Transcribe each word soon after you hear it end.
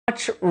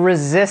much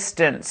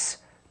resistance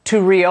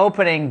to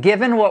reopening,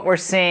 given what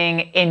we're seeing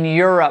in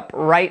Europe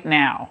right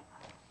now?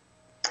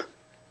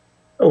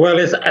 Well,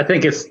 I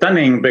think it's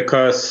stunning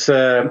because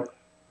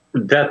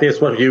that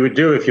is what you would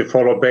do if you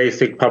follow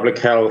basic public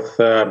health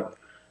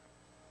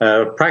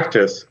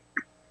practice.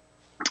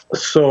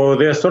 So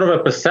there's sort of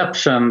a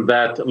perception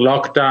that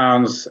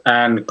lockdowns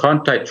and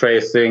contact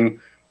tracing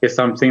is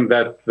something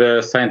that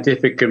the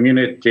scientific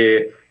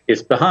community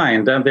is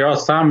behind. And there are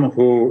some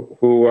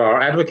who are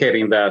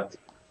advocating that.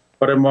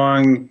 But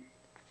among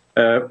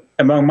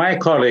my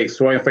colleagues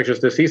who are infectious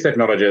disease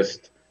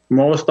technologists,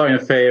 most are in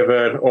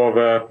favor of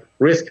a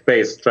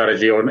risk-based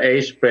strategy or an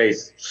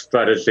age-based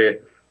strategy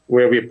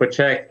where we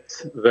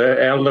protect the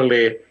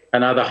elderly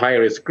and other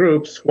high-risk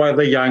groups while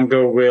the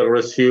younger will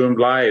resume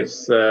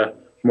lives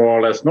more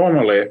or less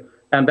normally.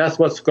 And that's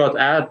what Scott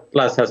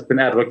Atlas has been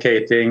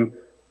advocating,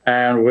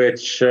 and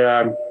which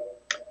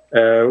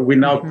we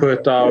now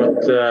put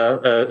out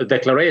a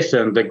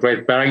declaration, the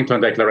Great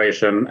Barrington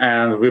Declaration,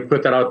 and we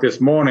put that out this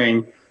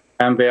morning,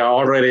 and there are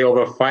already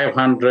over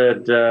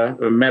 500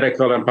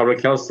 medical and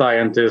public health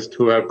scientists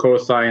who have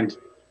co-signed,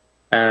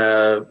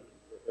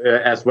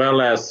 as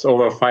well as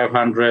over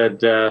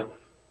 500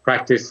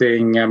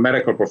 practicing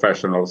medical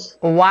professionals.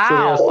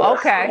 Wow. So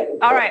okay.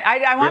 All right.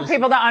 I want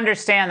people to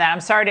understand that.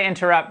 I'm sorry to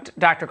interrupt,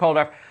 Dr.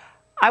 Kulldorff.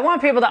 I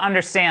want people to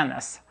understand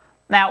this.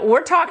 Now,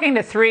 we're talking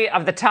to three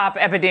of the top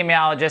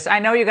epidemiologists. I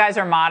know you guys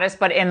are modest,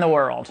 but in the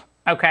world,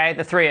 okay,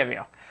 the three of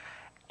you.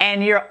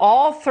 And you're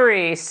all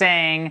three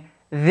saying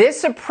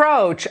this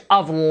approach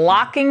of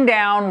locking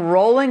down,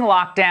 rolling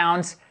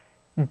lockdowns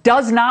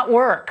does not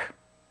work.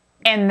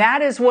 And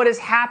that is what is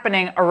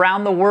happening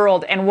around the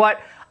world, and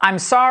what, I'm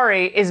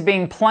sorry, is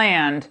being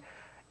planned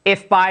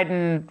if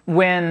Biden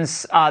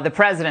wins the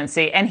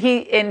presidency. And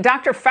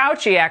Dr.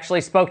 Fauci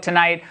actually spoke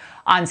tonight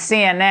on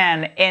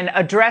CNN and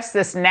addressed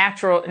this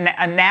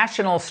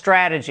national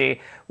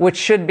strategy, which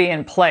should be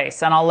in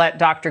place. And I'll let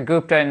Dr.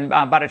 Gupta and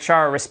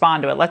Bhattacharya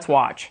respond to it. Let's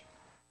watch.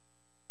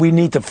 We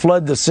need to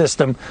flood the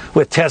system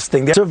with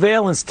testing,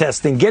 surveillance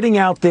testing, getting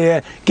out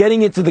there,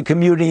 getting into the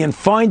community and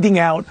finding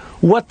out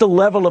what the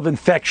level of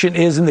infection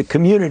is in the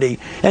community,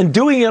 and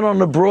doing it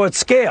on a broad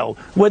scale.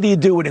 Whether you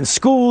do it in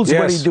schools, yes,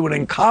 whether you do it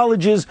in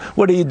colleges,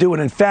 whether you do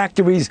it in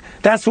factories,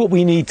 that's what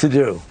we need to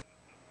do.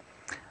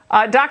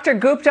 Dr.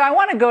 Gupta, I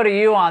want to go to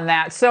you on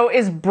that. So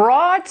is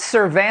broad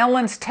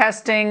surveillance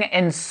testing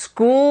in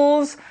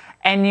schools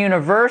and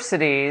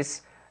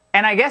universities,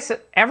 and I guess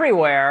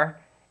everywhere,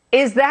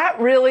 is that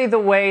really the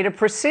way to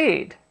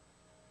proceed?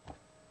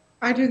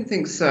 I don't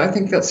think so. I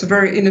think that's a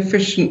very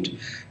inefficient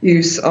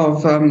use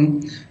of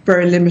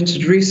very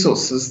limited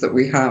resources that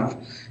we have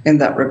in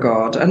that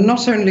regard. And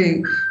not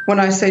only, when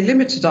I say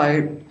limited,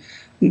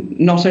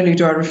 not only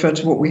do I refer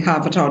to what we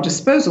have at our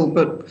disposal,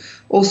 but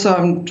also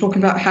I'm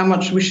talking about how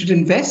much we should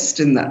invest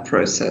in that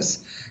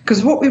process.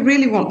 Because what we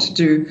really want to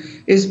do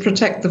is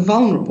protect the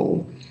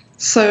vulnerable.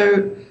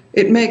 So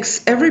it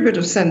makes every bit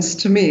of sense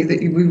to me that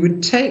we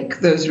would take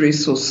those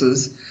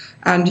resources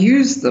and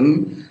use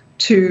them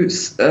to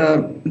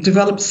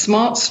develop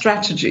smart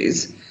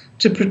strategies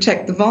to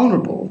protect the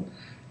vulnerable.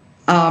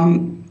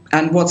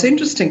 And what's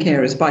interesting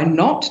here is by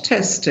not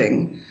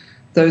testing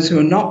those who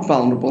are not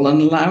vulnerable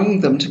and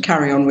allowing them to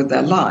carry on with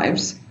their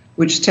lives,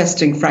 which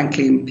testing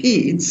frankly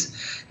impedes,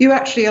 you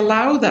actually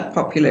allow that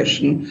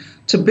population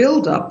to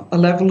build up a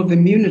level of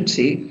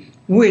immunity,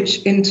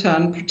 which in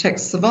turn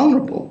protects the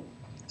vulnerable.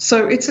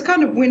 So it's a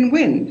kind of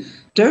win-win.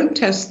 Don't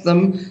test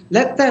them,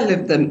 let them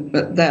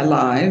live their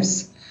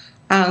lives,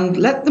 and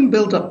let them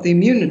build up the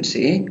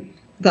immunity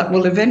that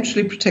will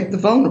eventually protect the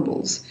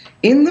vulnerables.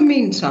 In the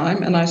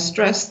meantime, and I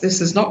stress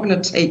this is not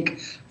going to take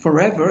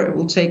forever, it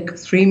will take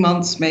 3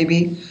 months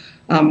maybe.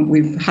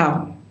 We've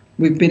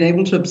been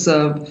able to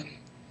observe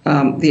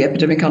the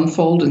epidemic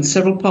unfold in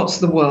several parts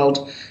of the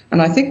world,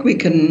 and I think we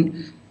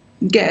can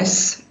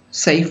guess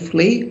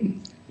safely,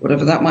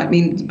 whatever that might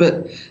mean,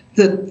 but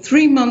that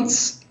 3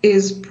 months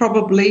is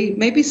probably,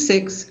 maybe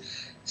 6,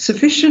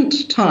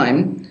 sufficient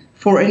time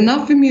for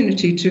enough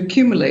immunity to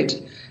accumulate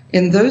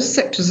in those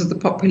sectors of the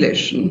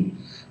population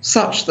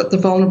such that the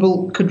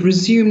vulnerable could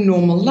resume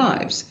normal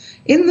lives.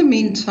 In the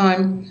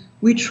meantime,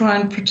 we try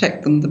and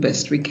protect them the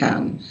best we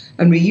can,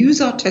 and we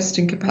use our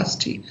testing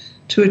capacity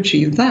to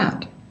achieve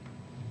that.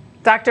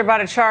 Dr.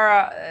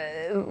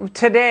 Bhattacharya,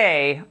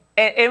 today,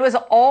 it was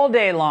all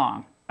day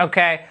long,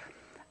 okay?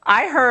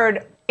 I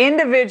heard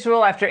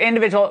individual after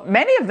individual,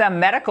 many of them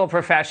medical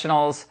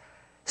professionals,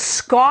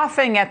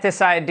 scoffing at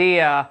this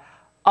idea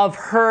of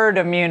herd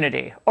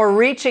immunity or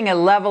reaching a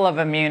level of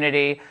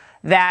immunity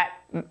that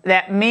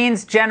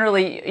means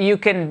generally you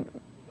can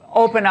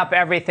open up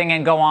everything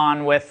and go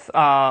on with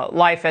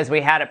life as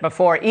we had it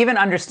before, even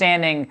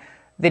understanding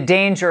the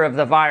danger of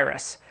the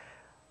virus.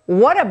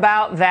 What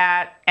about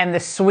that and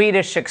the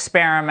Swedish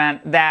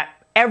experiment that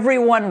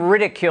everyone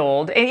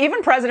ridiculed? And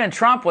even President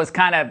Trump was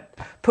kind of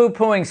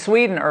poo-pooing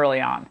Sweden early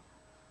on.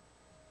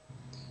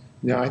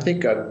 Yeah, I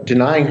think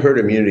denying herd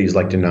immunity is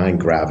like denying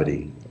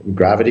gravity.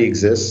 Gravity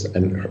exists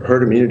and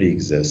herd immunity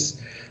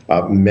exists.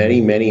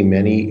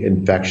 Many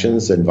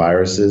infections and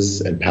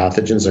viruses and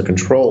pathogens are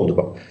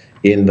controlled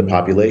in the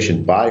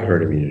population by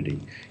herd immunity.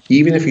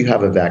 Even if you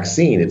have a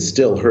vaccine, it's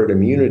still herd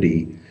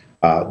immunity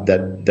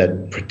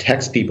that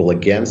protects people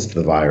against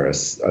the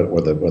virus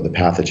or the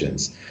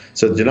pathogens.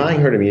 So denying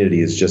herd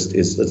immunity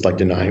it's like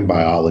denying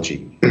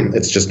biology.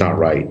 It's just not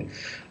right.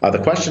 The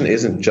question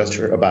isn't just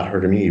about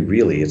herd immunity,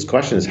 really. Its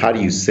question is, how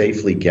do you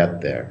safely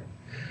get there?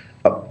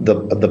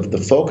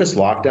 The focused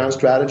lockdown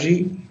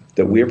strategy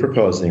that we're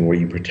proposing, where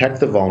you protect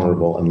the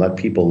vulnerable and let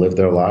people live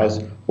their lives,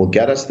 will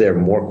get us there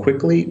more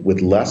quickly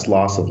with less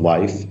loss of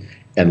life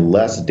and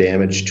less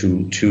damage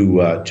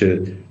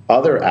to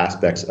other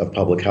aspects of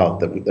public health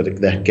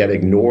that get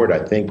ignored, I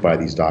think, by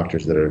these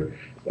doctors that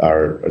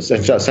are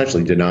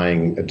essentially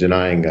denying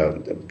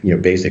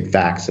basic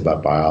facts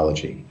about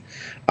biology.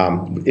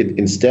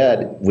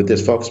 Instead, with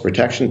this focused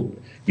protection,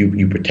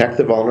 you protect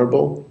the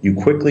vulnerable, you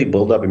quickly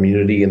build up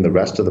immunity in the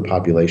rest of the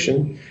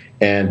population,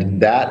 and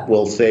that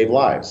will save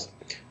lives.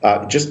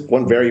 Just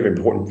one very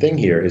important thing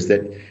here is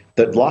that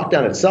the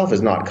lockdown itself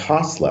is not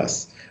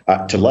costless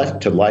to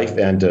life,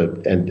 and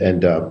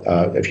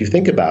if you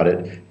think about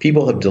it,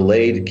 people have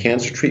delayed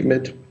cancer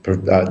treatment.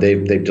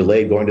 They've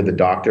delayed going to the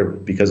doctor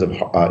because of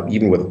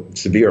even with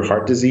severe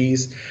heart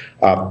disease.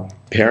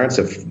 Parents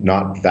have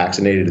not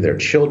vaccinated their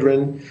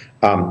children.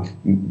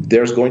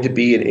 There's going to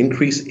be an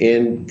increase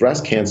in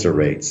breast cancer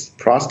rates,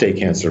 prostate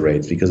cancer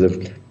rates, because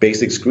of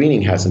basic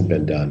screening hasn't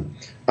been done.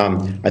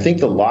 I think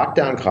the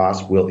lockdown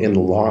costs will, even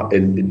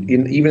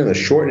in the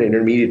short and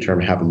intermediate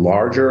term, have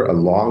larger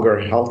and longer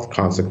health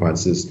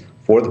consequences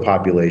for the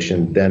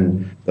population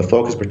than the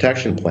focused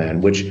protection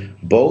plan, which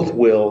both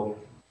will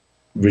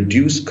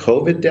reduce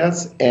COVID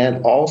deaths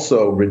and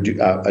also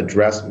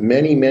address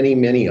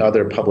many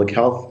other public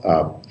health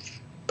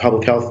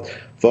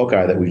foci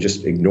that we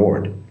just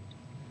ignored.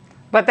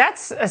 But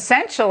that's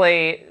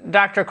essentially,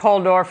 Dr.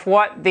 Kulldorff,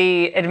 what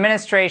the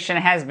administration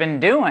has been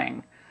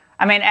doing.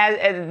 I mean,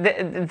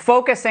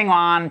 focusing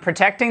on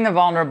protecting the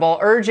vulnerable,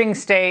 urging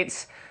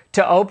states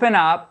to open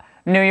up.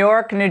 New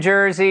York, New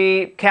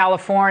Jersey,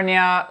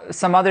 California,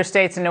 some other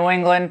states in New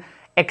England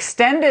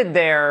extended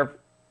their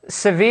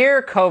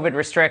severe COVID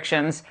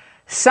restrictions.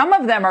 Some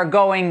of them are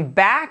going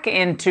back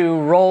into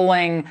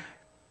rolling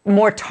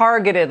more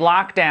targeted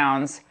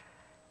lockdowns.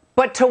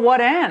 But to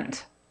what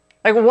end?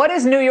 Like, what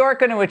is New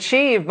York going to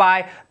achieve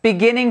by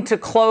beginning to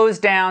close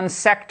down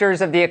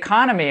sectors of the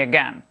economy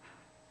again?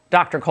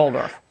 Dr.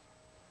 Kulldorff.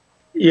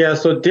 Yeah,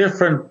 so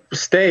different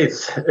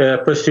states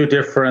pursue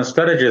different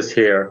strategies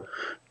here.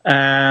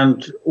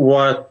 And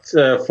what,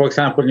 for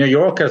example, New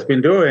York has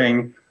been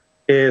doing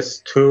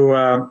is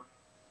to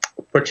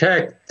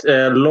protect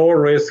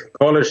low-risk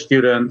college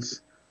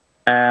students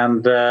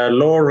and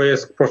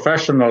low-risk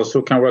professionals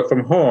who can work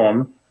from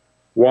home,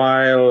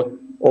 while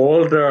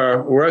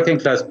older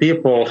working-class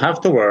people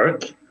have to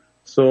work.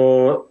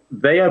 So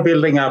they are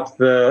building up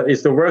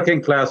it's the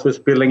working class who's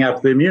building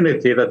up the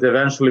immunity that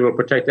eventually will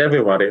protect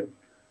everybody.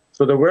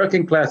 So the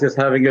working class is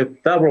having a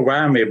double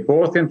whammy,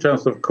 both in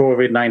terms of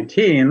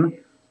COVID-19,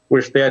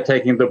 which they are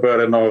taking the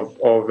burden of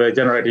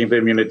generating the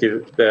immunity,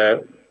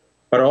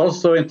 but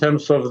also in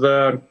terms of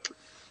the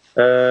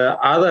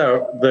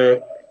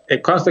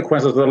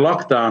consequences of the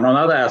lockdown on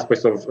other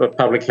aspects of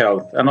public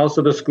health, and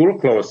also the school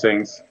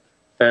closings.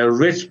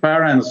 Rich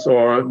parents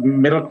or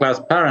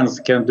middle-class parents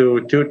can do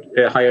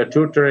higher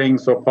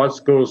tutorings or part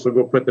schools or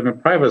go put them in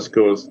private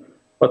schools.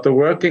 But the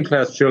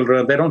working-class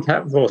children, they don't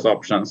have those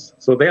options.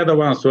 So they are the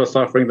ones who are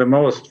suffering the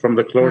most from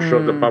the closure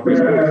of the public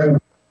schools.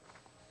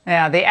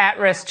 Yeah, the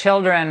at-risk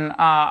children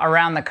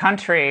around the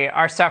country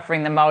are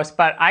suffering the most.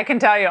 But I can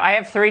tell you, I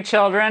have 3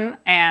 children,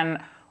 and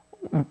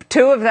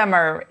 2 of them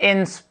are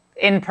in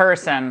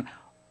person.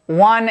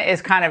 One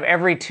is kind of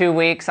every 2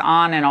 weeks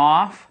on and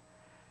off.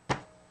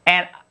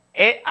 And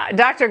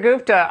Dr.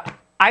 Gupta,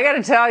 I got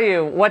to tell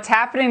you, what's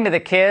happening to the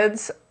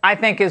kids, I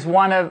think,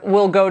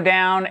 will go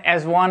down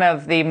as one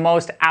of the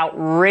most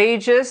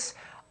outrageous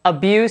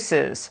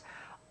abuses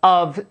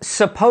of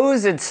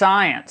supposed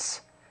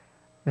science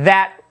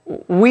that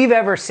we've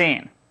ever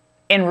seen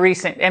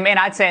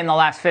I'd say in the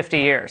last 50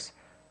 years.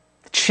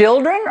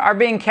 Children are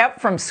being kept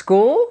from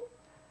school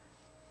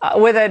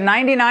with a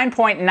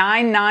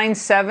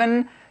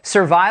 99.997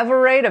 survival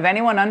rate of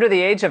anyone under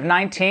the age of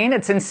 19.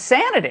 It's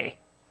insanity.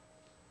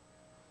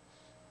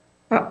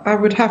 I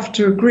would have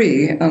to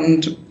agree,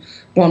 and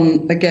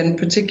one again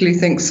particularly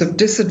thinks of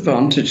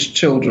disadvantaged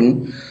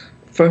children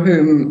for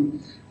whom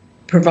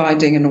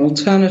providing an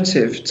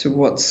alternative to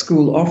what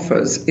school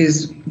offers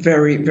is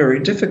very, very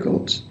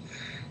difficult.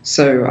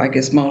 So I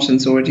guess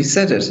Martin's already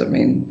said it. I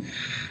mean,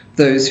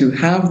 those who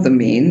have the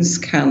means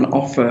can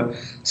offer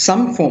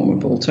some form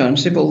of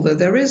alternative, although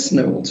there is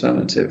no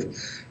alternative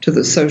to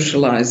the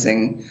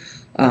socializing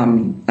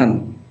and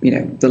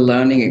the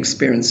learning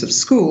experience of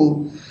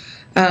school.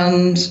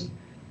 And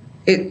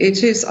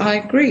it is, I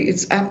agree,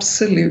 it's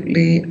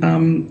absolutely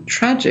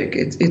tragic.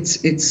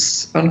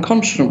 It's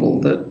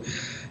unconscionable that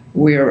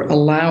we're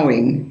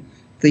allowing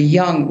the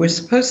young, we're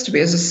supposed to be,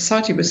 as a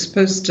society, we're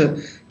supposed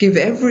to give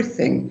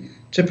everything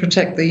to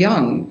protect the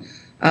young.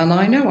 And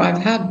I know I've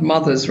had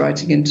mothers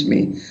writing into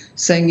me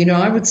saying,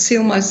 I would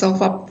seal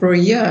myself up for a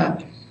year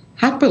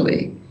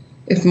happily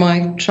if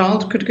my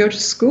child could go to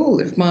school,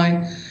 if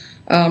my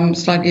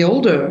slightly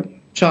older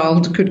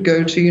child could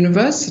go to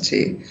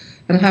university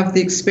and have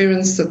the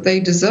experience that they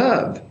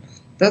deserve.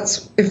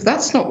 If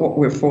that's not what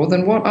we're for,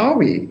 then what are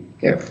we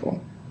here for?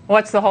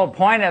 What's the whole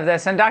point of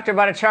this? And Dr.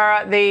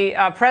 Bhattacharya,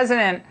 the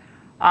president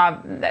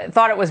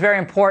thought it was very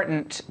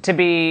important to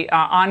be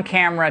on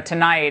camera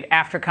tonight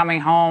after coming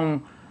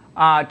home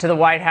to the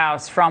White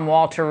House from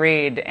Walter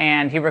Reed,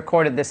 and he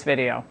recorded this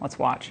video. Let's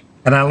watch.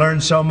 And I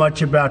learned so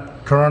much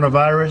about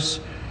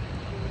coronavirus.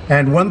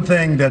 And one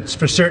thing that's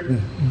for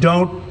certain,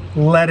 don't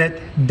let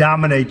it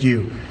dominate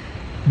you.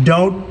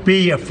 Don't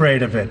be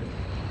afraid of it.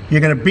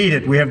 You're going to beat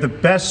it. We have the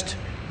best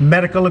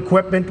medical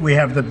equipment. We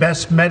have the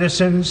best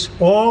medicines,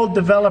 all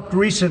developed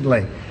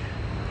recently.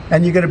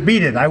 And you're going to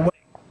beat it.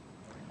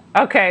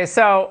 Okay,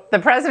 so the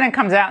president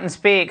comes out and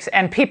speaks,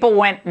 and people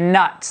went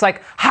nuts.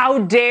 Like, how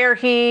dare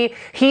he?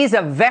 He's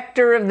a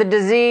vector of the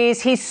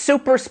disease. He's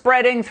super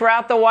spreading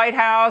throughout the White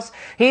House.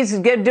 He's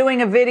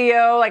doing a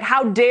video. Like,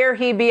 how dare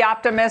he be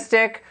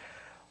optimistic?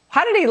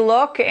 How did he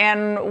look,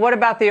 and what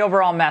about the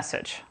overall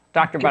message?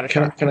 Dr.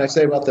 Bhattacharya. Can I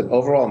say about the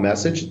overall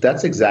message?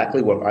 That's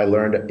exactly what I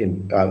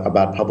learned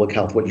about public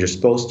health, what you're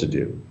supposed to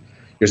do.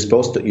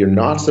 You're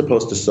not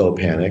supposed to sow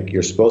panic.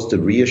 You're supposed to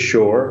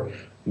reassure,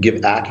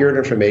 give accurate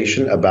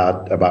information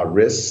about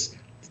risks,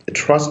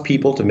 trust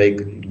people to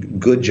make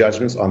good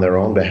judgments on their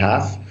own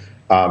behalf.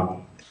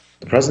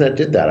 The president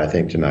did that, I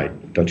think,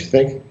 tonight. Don't you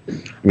think?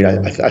 I mean,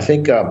 I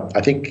think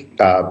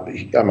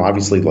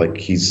obviously, like,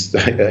 he's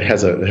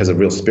has a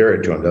real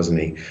spirit to him, doesn't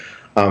he?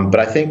 But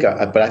I think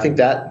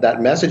that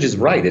message is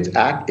right. It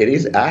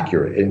is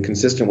accurate and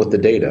consistent with the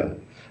data.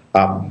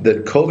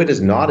 That COVID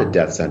is not a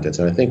death sentence,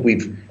 and I think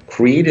we've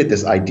created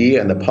this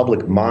idea in the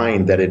public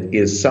mind that it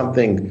is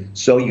something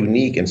so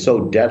unique and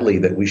so deadly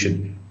that we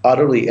should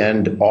utterly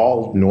end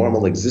all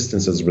normal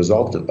existence as a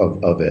result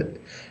of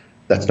it.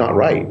 That's not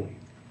right.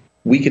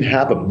 We can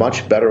have a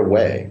much better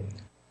way.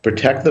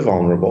 Protect the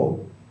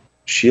vulnerable,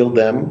 shield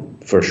them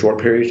for a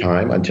short period of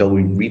time until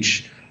we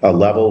reach a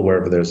level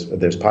where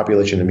there's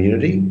population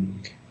immunity,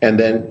 and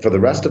then for the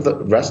rest of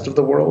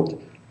the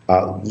world,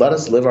 let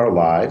us live our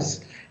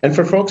lives. And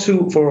for folks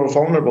who are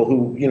vulnerable,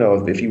 who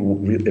if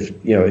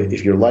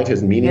your life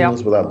is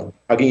meaningless without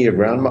hugging your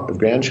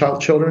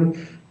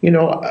grandchildren,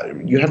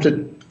 you have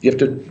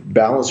to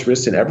balance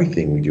risks in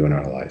everything we do in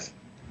our life.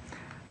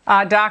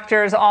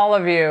 Doctors, all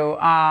of you,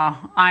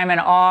 I'm in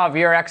awe of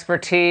your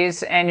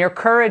expertise and your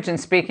courage in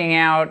speaking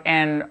out,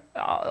 and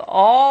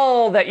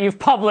all that you've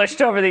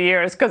published over the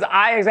years, because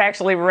I have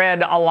actually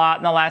read a lot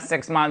in the last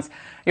 6 months.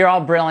 You're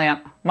all brilliant,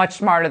 much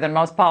smarter than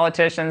most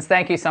politicians.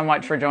 Thank you so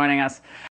much for joining us.